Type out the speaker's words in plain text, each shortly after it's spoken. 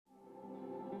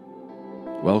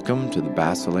Welcome to the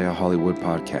Basilea Hollywood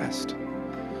Podcast,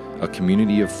 a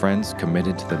community of friends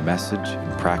committed to the message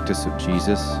and practice of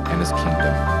Jesus and His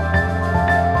kingdom.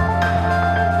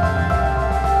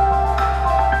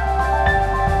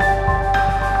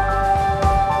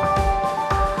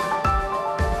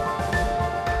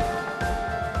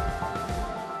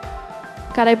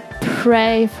 God, I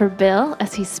pray for Bill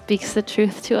as he speaks the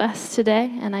truth to us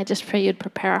today, and I just pray you'd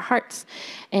prepare our hearts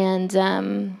and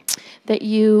that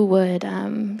you would,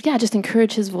 just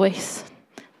encourage his voice,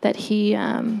 that he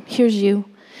hears you,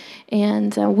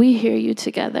 and we hear you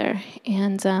together,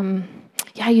 and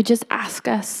you just ask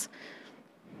us.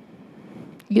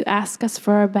 You ask us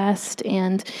for our best,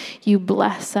 and you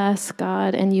bless us,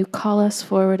 God, and you call us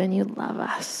forward, and you love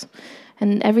us,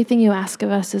 and everything you ask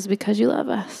of us is because you love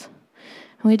us.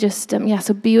 And we just,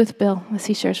 so be with Bill as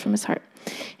he shares from his heart.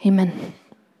 Amen.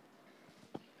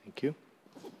 Thank you.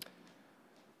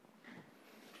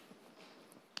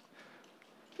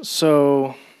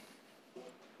 So,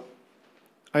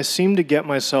 I seem to get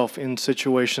myself in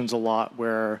situations a lot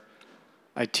where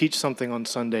I teach something on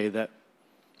Sunday that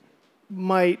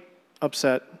might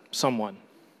upset someone.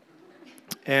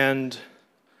 And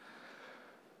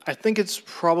I think it's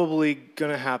probably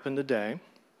going to happen today.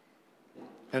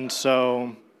 And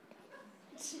so,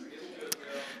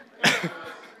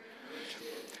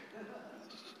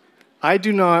 I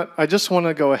just want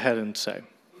to go ahead and say,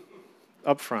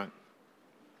 up front,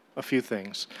 a few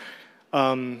things. We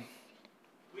gave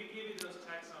you those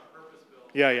texts on purpose, Bill.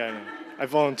 Yeah, I know. I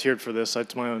volunteered for this.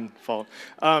 It's my own fault.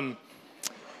 I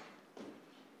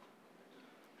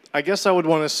guess I would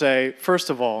want to say, first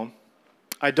of all,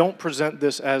 I don't present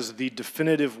this as the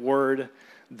definitive word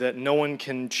that no one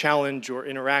can challenge or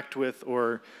interact with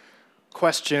or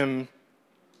question.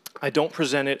 I don't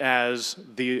present it as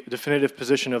the definitive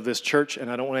position of this church,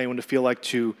 and I don't want anyone to feel like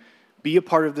to be a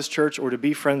part of this church or to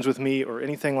be friends with me or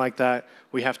anything like that.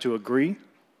 We have to agree.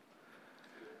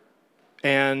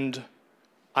 And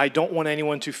I don't want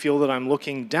anyone to feel that I'm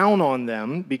looking down on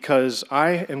them because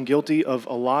I am guilty of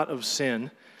a lot of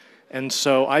sin. And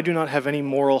so I do not have any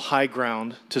moral high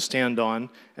ground to stand on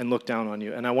and look down on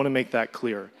you. And I want to make that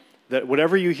clear, that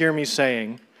whatever you hear me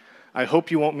saying, I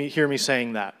hope you won't hear me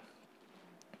saying that.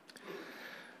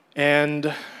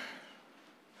 And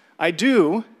I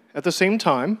do, at the same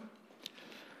time,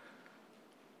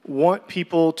 want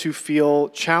people to feel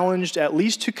challenged, at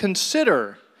least to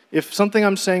consider, if something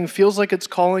I'm saying feels like it's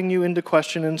calling you into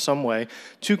question in some way,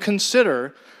 to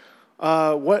consider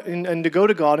and to go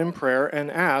to God in prayer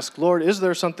and ask, Lord, is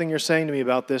there something you're saying to me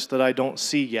about this that I don't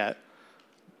see yet?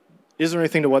 Is there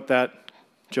anything to what that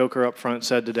joker up front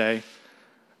said today?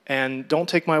 And don't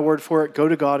take my word for it. Go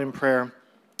to God in prayer.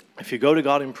 If you go to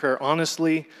God in prayer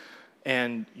honestly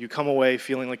and you come away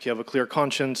feeling like you have a clear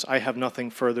conscience, I have nothing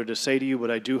further to say to you,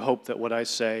 but I do hope that what I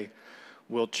say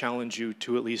will challenge you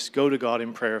to at least go to God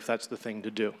in prayer if that's the thing to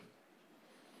do.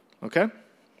 Okay?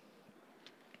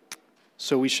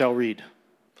 So we shall read.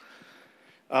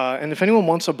 And if anyone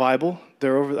wants a Bible,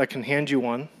 I can hand you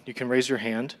one. You can raise your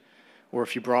hand. Or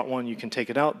if you brought one, you can take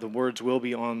it out. The words will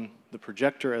be on the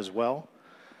projector as well.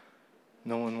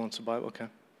 No one wants a Bible? Okay.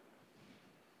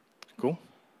 Cool.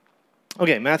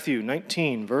 Okay, Matthew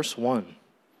 19, verse 1.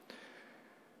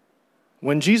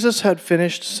 When Jesus had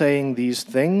finished saying these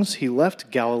things, he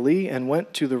left Galilee and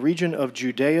went to the region of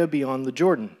Judea beyond the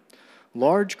Jordan.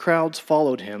 Large crowds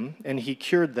followed him, and he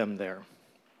cured them there.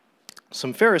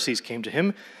 Some Pharisees came to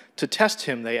him. To test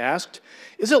him, they asked,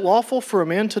 "Is it lawful for a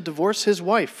man to divorce his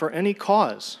wife for any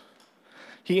cause?"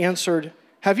 He answered,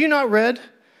 "Have you not read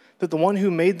that the one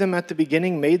who made them at the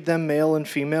beginning made them male and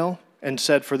female, and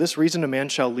said, 'For this reason a man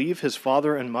shall leave his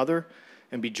father and mother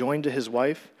and be joined to his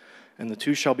wife, and the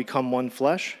two shall become one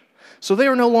flesh'? So they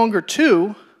are no longer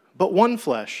two, but one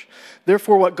flesh.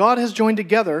 Therefore what God has joined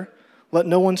together, let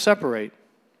no one separate."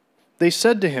 They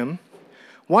said to him,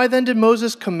 "Why then did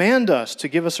Moses command us to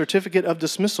give a certificate of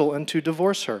dismissal and to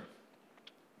divorce her?"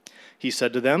 He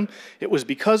said to them, "It was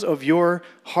because of you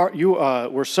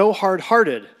were so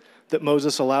hard-hearted that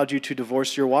Moses allowed you to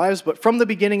divorce your wives, but from the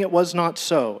beginning it was not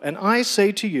so. And I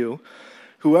say to you,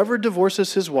 whoever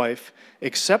divorces his wife,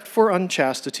 except for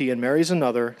unchastity, and marries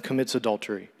another, commits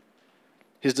adultery."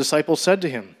 His disciples said to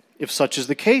him, "If such is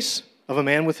the case of a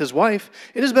man with his wife,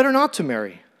 it is better not to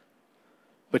marry."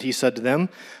 But he said to them,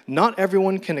 "Not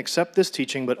everyone can accept this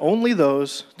teaching, but only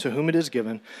those to whom it is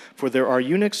given. For there are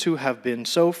eunuchs who have been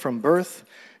so from birth,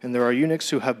 and there are eunuchs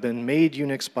who have been made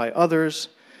eunuchs by others,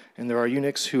 and there are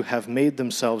eunuchs who have made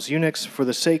themselves eunuchs for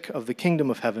the sake of the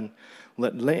kingdom of heaven.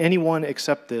 Let anyone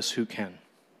accept this who can."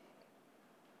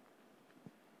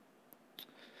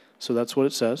 So that's what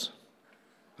it says.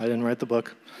 I didn't write the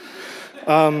book.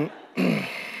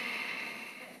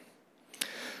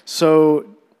 So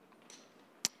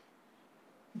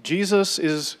Jesus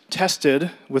is tested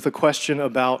with a question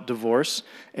about divorce,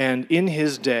 and in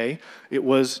his day, it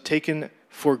was taken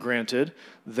for granted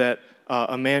that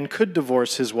a man could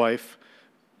divorce his wife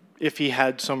if he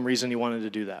had some reason he wanted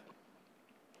to do that.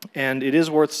 And it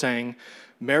is worth saying,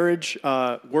 marriage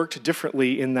worked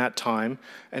differently in that time,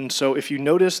 and so if you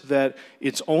notice that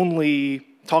it's only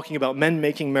talking about men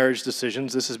making marriage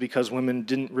decisions, this is because women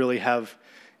didn't really have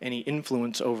any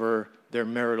influence over their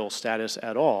marital status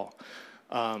at all.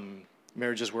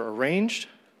 Marriages were arranged,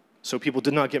 so people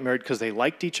did not get married because they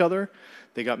liked each other.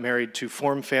 They got married to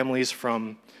form families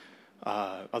from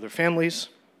other families.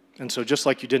 And so just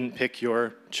like you didn't pick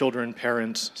your children,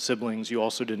 parents, siblings, you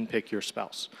also didn't pick your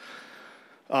spouse.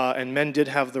 And men did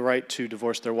have the right to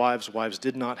divorce their wives. Wives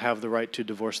did not have the right to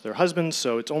divorce their husbands.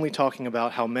 So it's only talking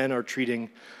about how men are treating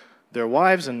their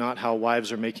wives and not how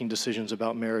wives are making decisions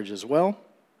about marriage as well.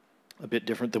 A bit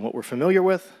different than what we're familiar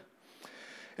with.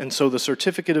 And so the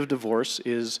certificate of divorce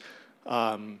is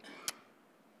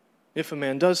if a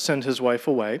man does send his wife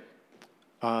away,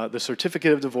 the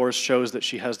certificate of divorce shows that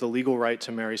she has the legal right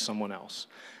to marry someone else.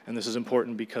 And this is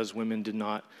important because women did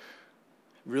not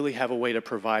really have a way to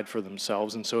provide for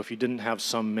themselves. And so if you didn't have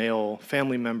some male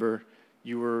family member,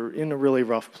 you were in a really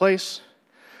rough place.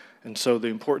 And so the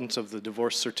importance of the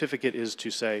divorce certificate is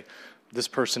to say, this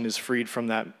person is freed from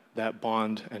that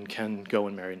bond and can go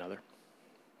and marry another.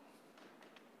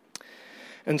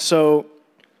 And so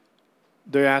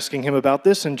they're asking him about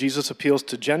this, and Jesus appeals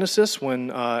to Genesis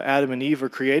when Adam and Eve are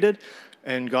created,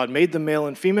 and God made them male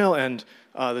and female, and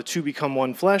the two become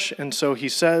one flesh. And so he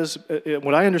says,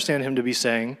 what I understand him to be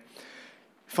saying,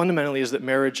 fundamentally, is that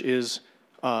marriage is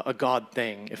a God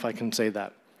thing, if I can say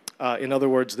that. In other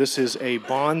words, this is a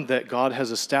bond that God has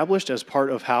established as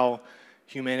part of how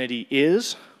humanity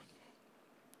is.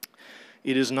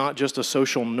 It is not just a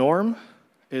social norm.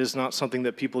 It is not something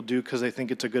that people do because they think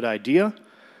it's a good idea.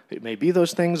 It may be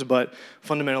those things, but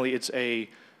fundamentally it's a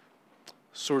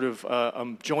sort of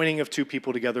joining of two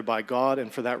people together by God, and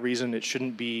for that reason it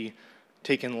shouldn't be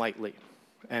taken lightly.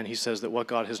 And he says that what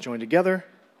God has joined together,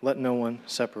 let no one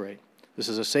separate. This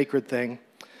is a sacred thing.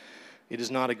 It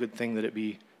is not a good thing that it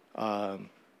be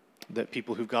that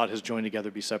people who God has joined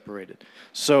together be separated.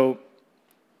 So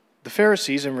the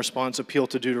Pharisees, in response, appeal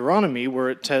to Deuteronomy, where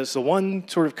it says the one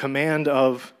sort of command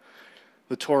of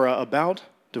the Torah about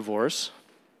divorce.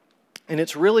 And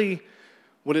it's really,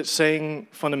 what it's saying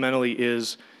fundamentally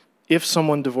is, if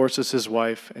someone divorces his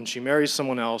wife and she marries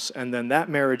someone else, and then that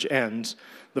marriage ends,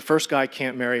 the first guy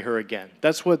can't marry her again.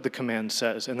 That's what the command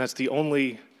says, and that's the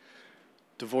only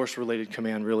divorce-related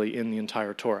command really in the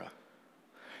entire Torah.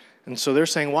 And so they're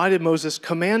saying, why did Moses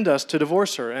command us to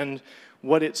divorce her? And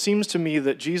what it seems to me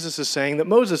that Jesus is saying, that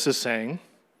Moses is saying,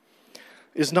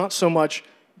 is not so much,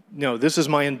 no, this is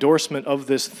my endorsement of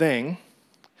this thing.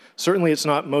 Certainly it's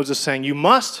not Moses saying, you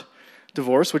must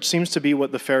divorce, which seems to be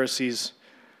what the Pharisees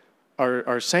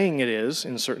are saying it is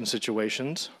in certain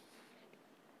situations.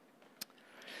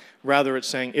 Rather, it's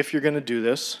saying, if you're going to do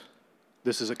this,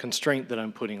 this is a constraint that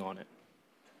I'm putting on it.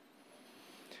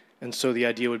 And so the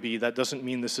idea would be, that doesn't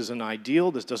mean this is an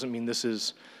ideal, this doesn't mean this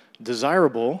is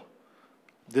desirable.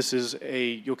 This is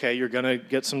okay, you're going to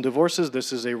get some divorces.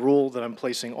 This is a rule that I'm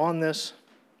placing on this.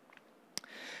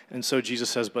 And so Jesus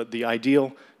says, but the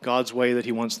ideal, God's way that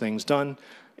he wants things done,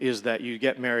 is that you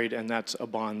get married, and that's a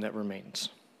bond that remains.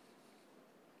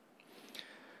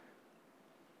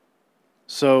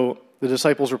 So the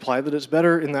disciples reply that it's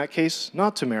better in that case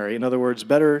not to marry. In other words,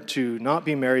 better to not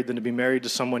be married than to be married to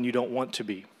someone you don't want to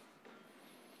be.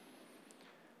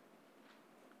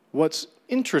 What's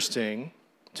interesting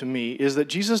to me is that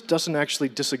Jesus doesn't actually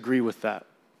disagree with that.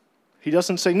 He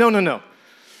doesn't say, no.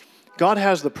 God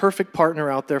has the perfect partner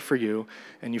out there for you,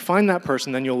 and you find that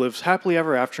person, then you'll live happily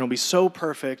ever after, and it'll be so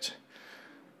perfect.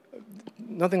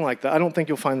 Nothing like that. I don't think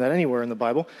you'll find that anywhere in the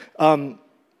Bible. And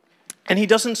he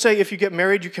doesn't say if you get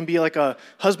married, you can be like a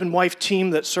husband-wife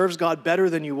team that serves God better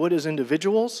than you would as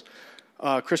individuals.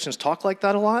 Christians talk like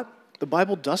that a lot. The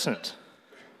Bible doesn't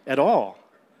at all.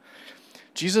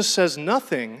 Jesus says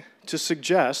nothing to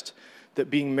suggest that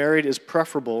being married is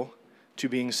preferable to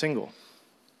being single.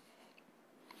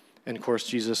 And of course,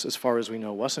 Jesus, as far as we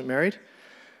know, wasn't married,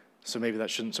 so maybe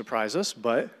that shouldn't surprise us,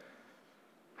 but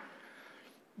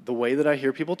the way that I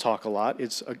hear people talk a lot,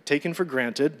 it's taken for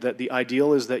granted that the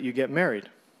ideal is that you get married.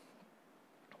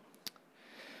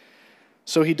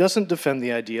 So he doesn't defend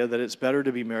the idea that it's better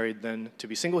to be married than to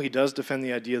be single. He does defend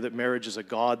the idea that marriage is a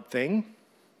God thing,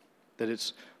 that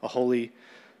it's a holy,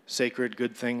 sacred,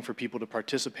 good thing for people to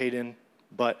participate in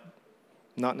but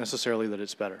not necessarily that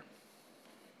it's better.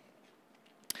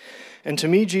 And to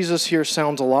me, Jesus here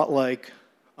sounds a lot like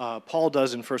Paul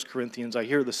does in 1 Corinthians. I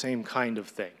hear the same kind of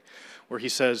thing, where he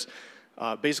says,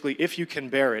 basically, if you can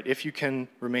bear it, if you can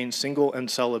remain single and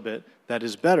celibate, that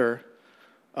is better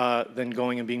than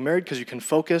going and being married, because you can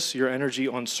focus your energy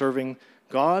on serving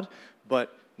God,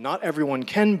 but not everyone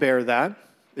can bear that.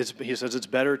 He says it's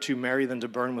better to marry than to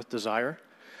burn with desire.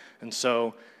 And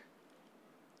so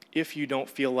if you don't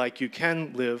feel like you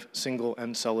can live single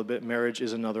and celibate, marriage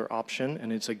is another option,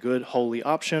 and it's a good, holy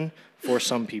option for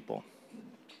some people.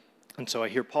 And so I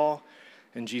hear Paul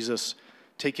and Jesus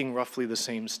taking roughly the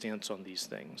same stance on these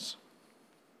things.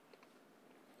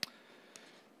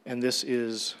 And this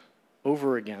is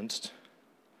over against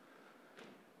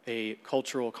a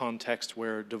cultural context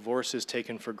where divorce is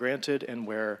taken for granted and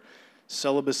where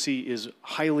celibacy is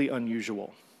highly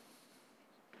unusual.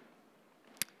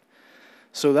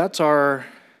 So that's our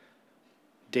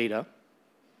data.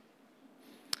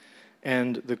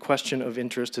 And the question of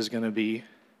interest is going to be,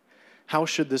 how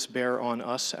should this bear on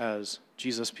us as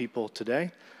Jesus people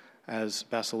today, as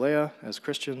Basileia, as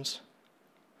Christians?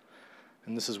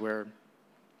 And this is where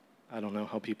I don't know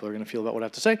how people are going to feel about what I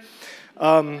have to say.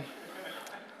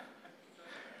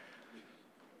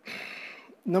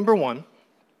 Number one,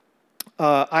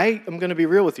 I am going to be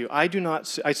real with you.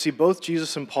 I see both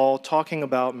Jesus and Paul talking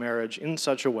about marriage in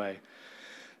such a way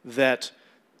that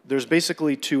there's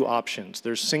basically two options.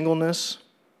 There's singleness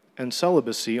and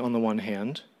celibacy on the one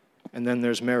hand, and then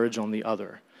there's marriage on the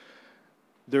other.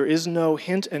 There is no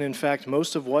hint, and in fact,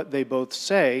 most of what they both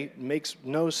say makes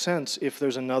no sense if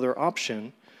there's another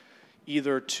option,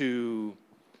 either to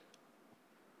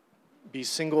be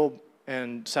single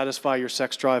and satisfy your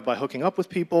sex drive by hooking up with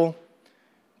people,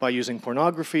 by using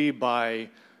pornography, by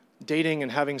dating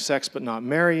and having sex but not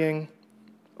marrying,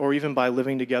 or even by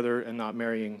living together and not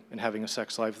marrying and having a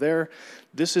sex life there.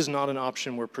 This is not an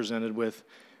option we're presented with,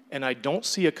 and I don't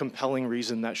see a compelling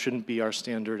reason that shouldn't be our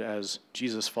standard as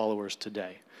Jesus followers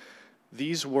today.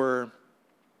 These were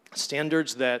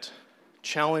standards that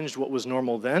challenged what was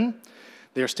normal then.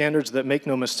 They are standards that, make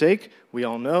no mistake, we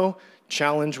all know,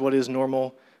 challenge what is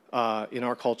normal in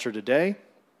our culture today.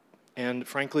 And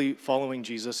frankly, following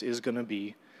Jesus is going to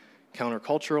be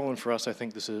countercultural, and for us, I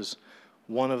think this is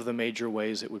one of the major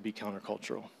ways it would be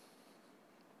countercultural.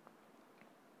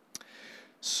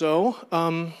 So,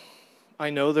 I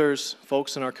know there's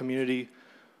folks in our community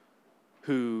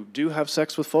who do have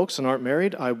sex with folks and aren't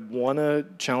married. I want to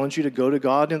challenge you to go to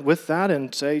God with that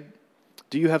and say,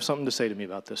 do you have something to say to me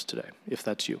about this today, if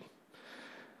that's you?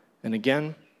 And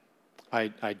again,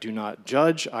 I do not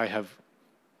judge. I have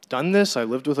done this. I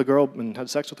lived with a girl and had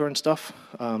sex with her and stuff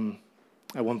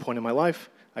at one point in my life.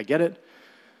 I get it.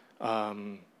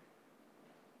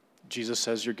 Jesus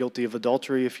says you're guilty of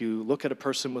adultery if you look at a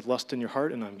person with lust in your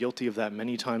heart, and I'm guilty of that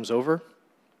many times over.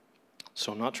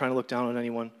 So I'm not trying to look down on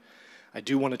anyone. I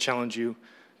do want to challenge you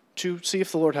to see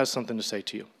if the Lord has something to say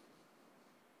to you.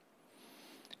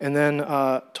 And then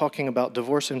talking about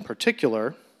divorce in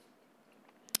particular,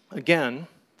 again,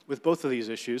 with both of these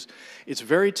issues, it's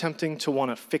very tempting to want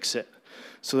to fix it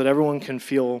so that everyone can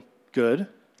feel good,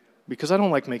 because I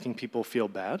don't like making people feel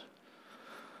bad.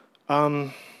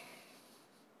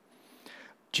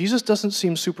 Jesus doesn't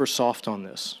seem super soft on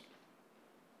this.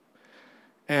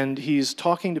 And he's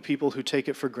talking to people who take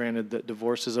it for granted that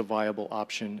divorce is a viable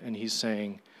option, and he's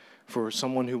saying, for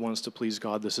someone who wants to please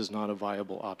God, this is not a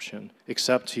viable option.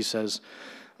 Except, he says,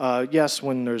 yes,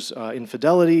 when there's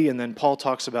infidelity, and then Paul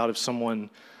talks about if someone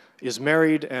is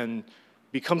married and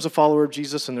becomes a follower of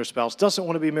Jesus and their spouse doesn't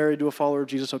want to be married to a follower of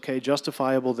Jesus, okay,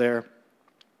 justifiable there.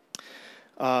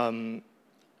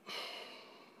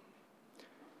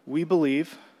 We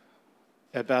believe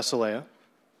at Basileia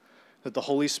that the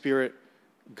Holy Spirit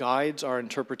guides our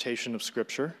interpretation of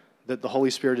Scripture, that the Holy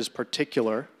Spirit is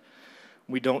particular.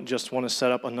 We don't just want to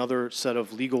set up another set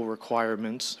of legal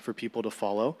requirements for people to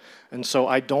follow. And so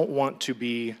I don't want to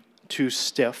be too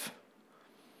stiff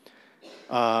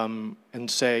and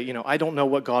say, I don't know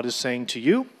what God is saying to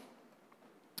you.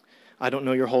 I don't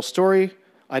know your whole story.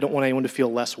 I don't want anyone to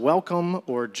feel less welcome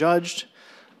or judged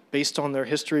based on their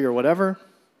history or whatever.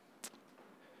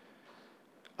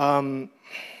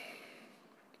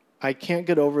 I can't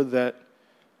get over that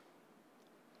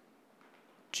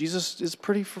Jesus is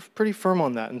pretty firm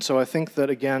on that. And so I think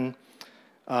that, again,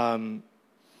 that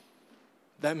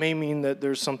may mean that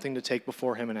there's something to take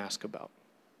before him and ask about.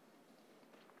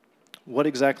 What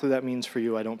exactly that means for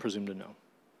you, I don't presume to know.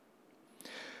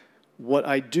 What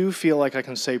I do feel like I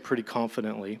can say pretty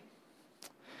confidently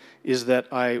is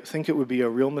that I think it would be a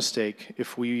real mistake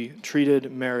if we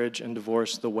treated marriage and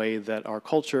divorce the way that our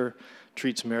culture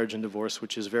treats marriage and divorce,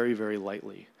 which is very, very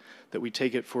lightly, that we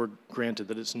take it for granted,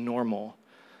 that it's normal,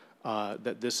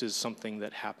 that this is something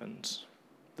that happens,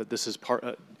 that this is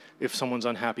if someone's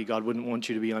unhappy, God wouldn't want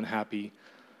you to be unhappy,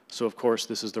 so of course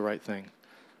this is the right thing.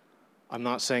 I'm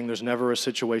not saying there's never a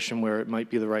situation where it might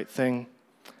be the right thing,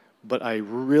 but I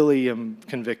really am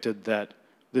convicted that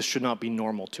this should not be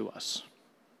normal to us.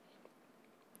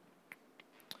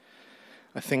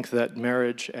 I think that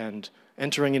marriage and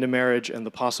entering into marriage and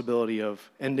the possibility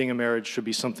of ending a marriage should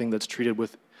be something that's treated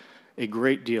with a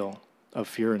great deal of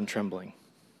fear and trembling,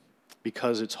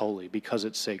 because it's holy, because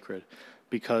it's sacred,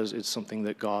 because it's something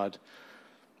that God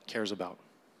cares about.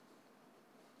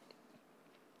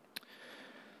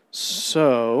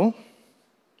 So,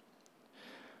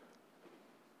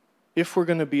 if we're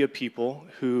going to be a people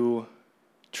who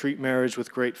treat marriage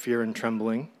with great fear and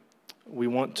trembling, we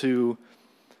want to,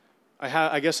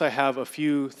 I guess I have a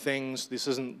few things. This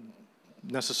isn't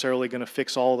necessarily going to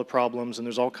fix all the problems, and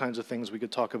there's all kinds of things we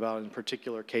could talk about in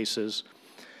particular cases.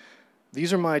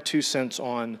 These are my 2 cents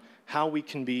on how we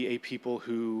can be a people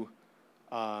who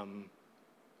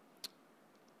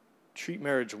treat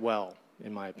marriage well,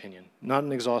 in my opinion. Not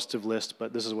an exhaustive list,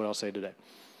 but this is what I'll say today.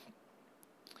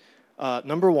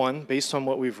 Number 1, based on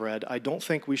what we've read, I don't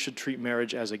think we should treat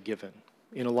marriage as a given.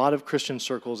 In a lot of Christian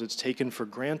circles, it's taken for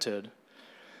granted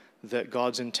that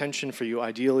God's intention for you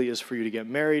ideally is for you to get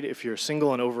married. If you're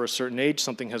single and over a certain age,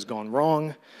 something has gone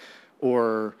wrong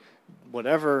or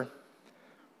whatever.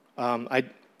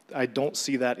 I don't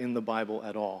see that in the Bible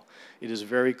at all. It is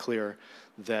very clear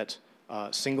that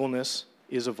singleness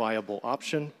is a viable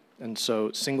option, and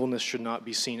so singleness should not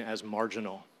be seen as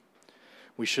marginal.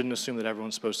 We shouldn't assume that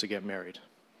everyone's supposed to get married,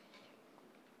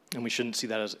 and we shouldn't see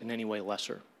that as in any way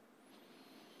lesser.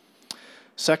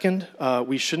 Second,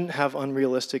 we shouldn't have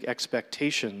unrealistic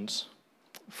expectations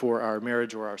for our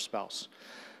marriage or our spouse.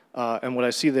 And what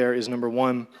I see there is, number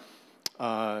 1,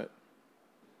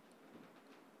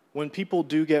 when people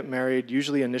do get married,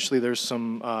 usually initially there's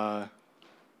some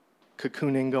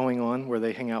cocooning going on where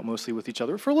they hang out mostly with each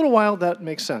other. For a little while, that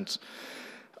makes sense.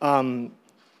 But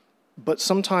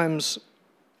sometimes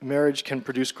marriage can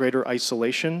produce greater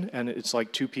isolation, and it's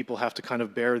like 2 people have to kind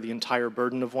of bear the entire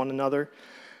burden of one another.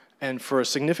 And for a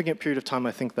significant period of time,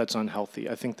 I think that's unhealthy.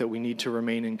 I think that we need to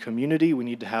remain in community. We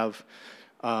need to have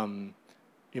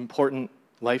important,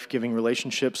 life-giving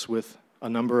relationships with a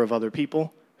number of other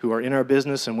people who are in our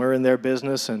business and we're in their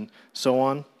business and so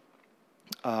on.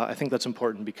 I think that's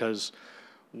important because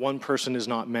one person is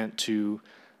not meant to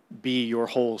be your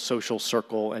whole social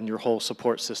circle and your whole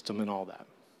support system and all that.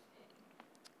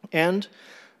 And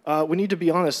we need to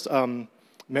be honest,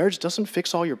 marriage doesn't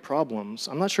fix all your problems.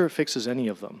 I'm not sure it fixes any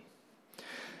of them.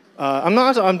 I'm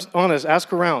honest,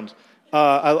 ask around.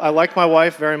 I like my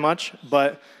wife very much,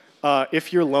 but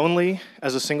if you're lonely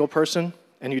as a single person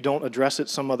and you don't address it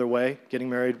some other way, getting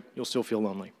married, you'll still feel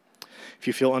lonely. If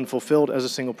you feel unfulfilled as a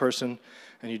single person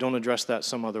and you don't address that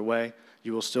some other way,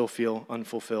 you will still feel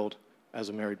unfulfilled as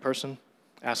a married person.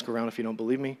 Ask around if you don't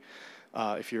believe me.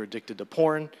 If you're addicted to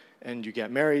porn and you get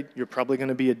married, you're probably going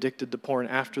to be addicted to porn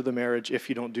after the marriage if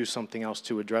you don't do something else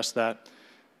to address that.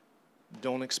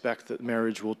 Don't expect that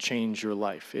marriage will change your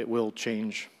life. It will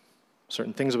change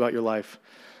certain things about your life,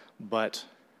 but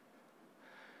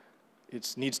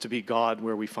it needs to be God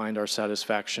where we find our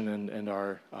satisfaction and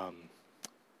our,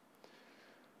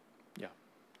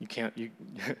 you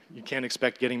can't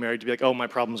expect getting married to be like, oh, my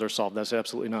problems are solved. That's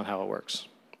absolutely not how it works.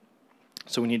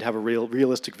 So we need to have a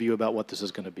realistic view about what this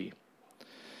is going to be.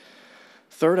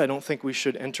 Third, I don't think we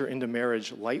should enter into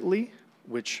marriage lightly,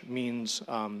 which means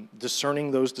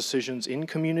discerning those decisions in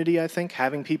community, I think.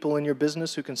 Having people in your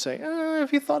business who can say,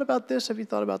 have you thought about this? Have you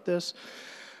thought about this?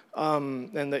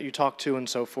 And that you talk to and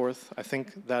so forth. I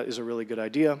think that is a really good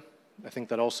idea. I think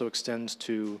that also extends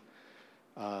to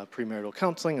premarital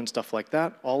counseling and stuff like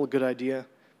that. All a good idea.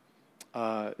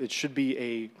 It should be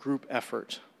a group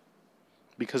effort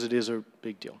because it is a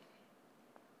big deal.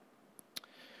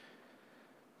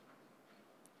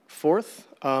 Fourth,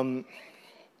 I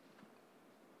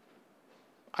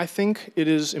think it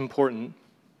is important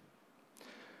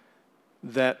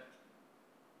that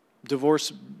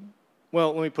divorce,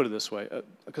 well, let me put it this way,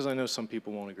 because I know some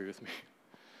people won't agree with me.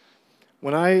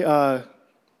 When I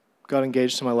got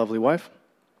engaged to my lovely wife,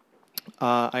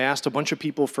 I asked a bunch of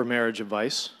people for marriage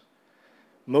advice.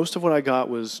 Most of what I got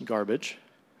was garbage.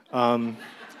 And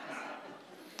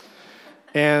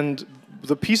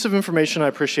the piece of information I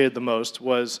appreciated the most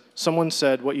was someone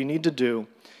said, what you need to do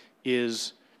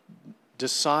is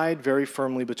decide very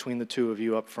firmly between the two of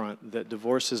you up front that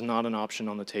divorce is not an option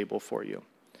on the table for you.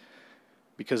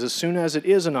 Because as soon as it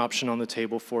is an option on the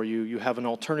table for you, you have an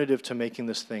alternative to making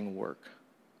this thing work.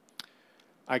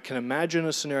 I can imagine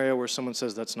a scenario where someone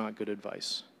says that's not good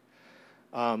advice.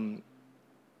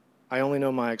 I only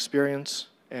know my experience,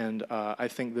 and I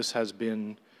think this has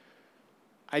been...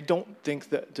 I don't think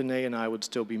that Danae and I would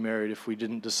still be married if we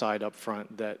didn't decide up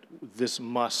front that this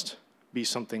must be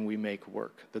something we make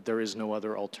work, that there is no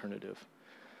other alternative.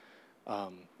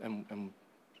 And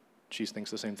she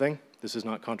thinks the same thing. This is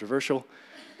not controversial.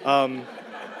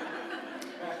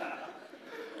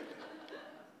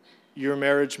 Your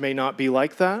marriage may not be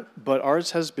like that, but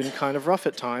ours has been kind of rough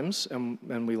at times,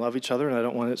 and we love each other, and I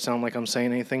don't want it to sound like I'm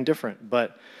saying anything different.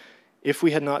 But if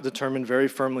we had not determined very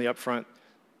firmly up front,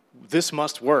 this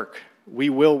must work, we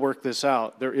will work this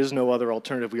out, there is no other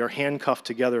alternative, we are handcuffed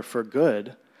together for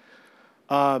good,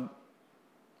 I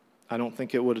don't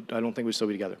think we'd still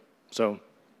be together. So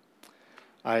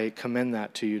I commend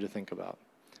that to you to think about.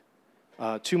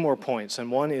 2 more points,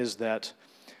 and one is that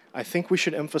I think we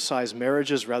should emphasize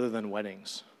marriages rather than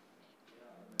weddings.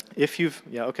 If you've,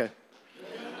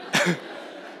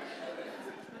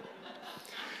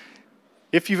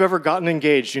 If you've ever gotten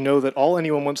engaged, you know that all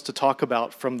anyone wants to talk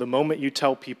about from the moment you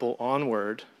tell people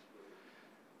onward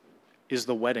is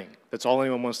the wedding. That's all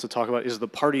anyone wants to talk about, is the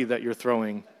party that you're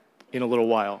throwing in a little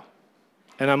while.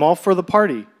 And I'm all for the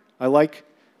party. I like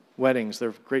weddings.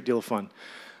 They're a great deal of fun.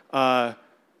 But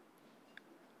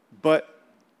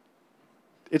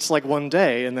it's like one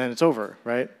day and then it's over,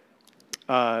 right?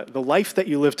 The life that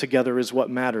you live together is what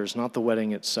matters, not the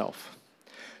wedding itself.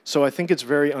 So I think it's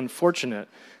very unfortunate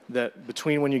that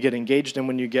between when you get engaged and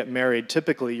when you get married,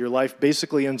 typically your life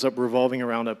basically ends up revolving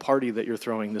around a party that you're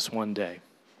throwing this one day.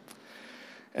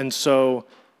 And so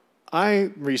I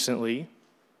recently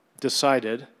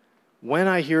decided when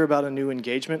I hear about a new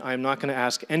engagement, I'm not going to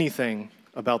ask anything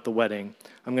about the wedding.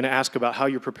 I'm going to ask about how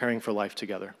you're preparing for life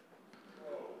together.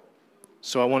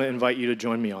 So I want to invite you to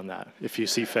join me on that, if you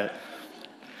see fit.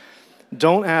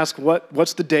 Don't ask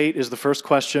what's the date is the first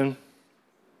question.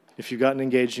 If you've gotten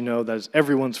engaged, you know that is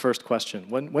everyone's first question.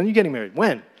 When are you getting married?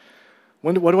 When?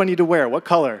 What do I need to wear? What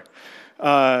color?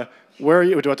 Where are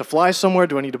you? Do I have to fly somewhere?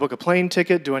 Do I need to book a plane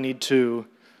ticket? Do I need to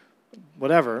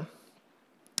whatever?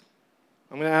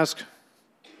 I'm going to ask, do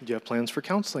you have plans for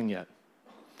counseling yet?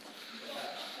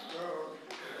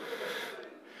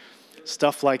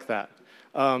 Stuff like that.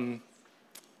 I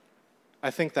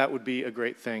think that would be a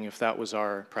great thing if that was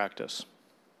our practice.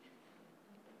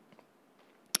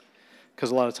 Because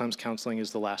a lot of times counseling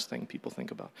is the last thing people think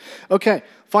about. Okay,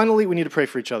 finally, we need to pray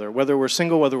for each other. Whether we're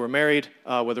single, whether we're married,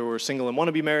 whether we're single and want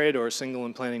to be married, or single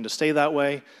and planning to stay that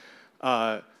way.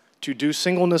 To do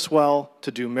singleness well, to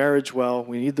do marriage well,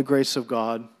 we need the grace of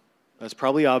God. That's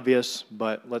probably obvious,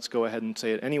 but let's go ahead and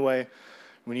say it anyway.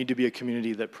 We need to be a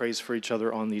community that prays for each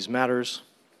other on these matters.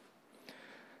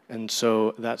 And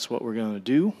so that's what we're going to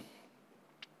do.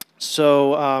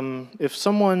 So if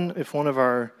one of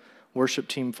our worship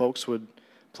team folks would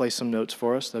play some notes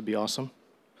for us, that'd be awesome.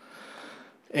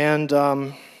 And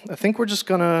I think we're just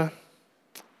going to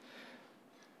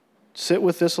sit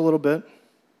with this a little bit.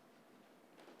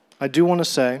 I do want to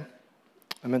say,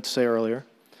 I meant to say earlier,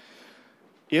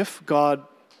 if God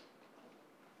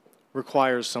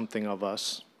requires something of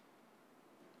us,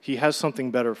 He has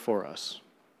something better for us.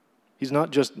 He's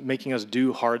not just making us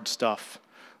do hard stuff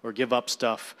or give up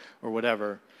stuff or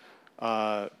whatever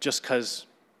just because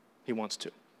He wants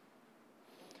to.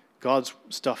 God's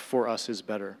stuff for us is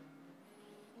better.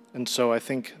 And so I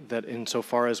think that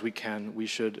insofar as we can, we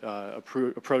should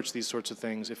approach these sorts of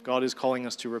things. If God is calling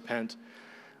us to repent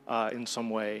in some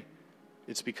way,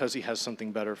 it's because He has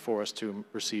something better for us to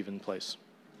receive in place.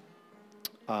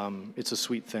 It's a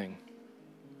sweet thing.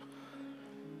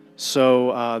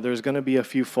 So there's going to be a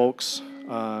few folks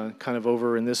kind of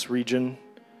over in this region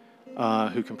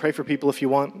who can pray for people if you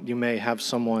want. You may have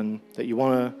someone that you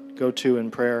want to go to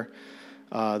in prayer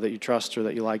that you trust or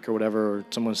that you like or whatever, or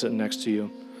someone sitting next to you.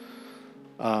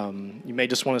 You may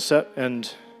just want to sit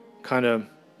and kind of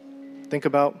think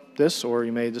about this, or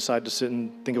you may decide to sit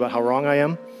and think about how wrong I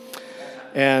am.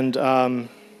 And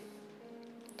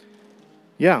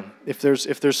if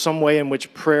there's some way in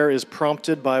which prayer is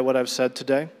prompted by what I've said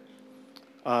today,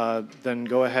 then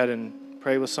go ahead and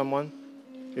pray with someone.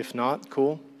 If not,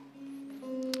 cool.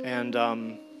 And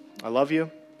I love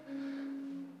you.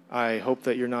 I hope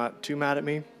that you're not too mad at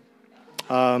me.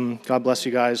 God bless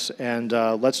you guys. And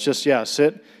let's just,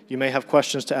 sit. You may have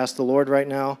questions to ask the Lord right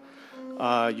now.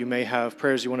 You may have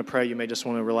prayers you want to pray. You may just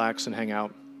want to relax and hang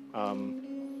out.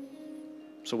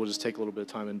 So we'll just take a little bit of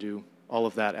time and do all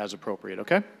of that as appropriate,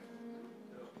 okay?